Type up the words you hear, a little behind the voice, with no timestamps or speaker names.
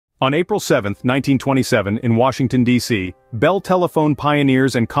On April 7, 1927, in Washington, D.C., Bell Telephone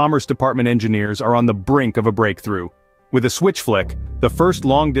pioneers and Commerce Department engineers are on the brink of a breakthrough. With a switch flick, the first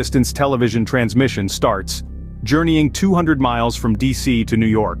long-distance television transmission starts, journeying 200 miles from D.C. to New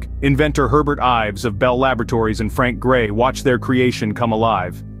York. Inventor Herbert Ives of Bell Laboratories and Frank Gray watch their creation come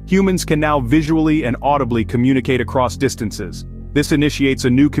alive. Humans can now visually and audibly communicate across distances. This initiates a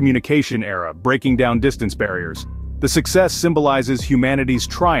new communication era, breaking down distance barriers. The success symbolizes humanity's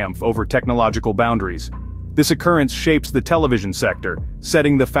triumph over technological boundaries. This occurrence shapes the television sector,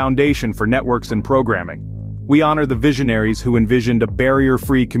 setting the foundation for networks and programming. We honor the visionaries who envisioned a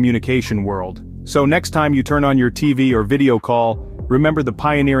barrier-free communication world. So next time you turn on your TV or video call, remember the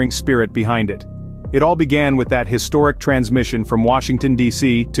pioneering spirit behind it. It all began with that historic transmission from Washington,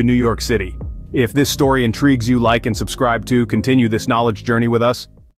 D.C. to New York City. If this story intrigues you, like and subscribe to continue this knowledge journey with us.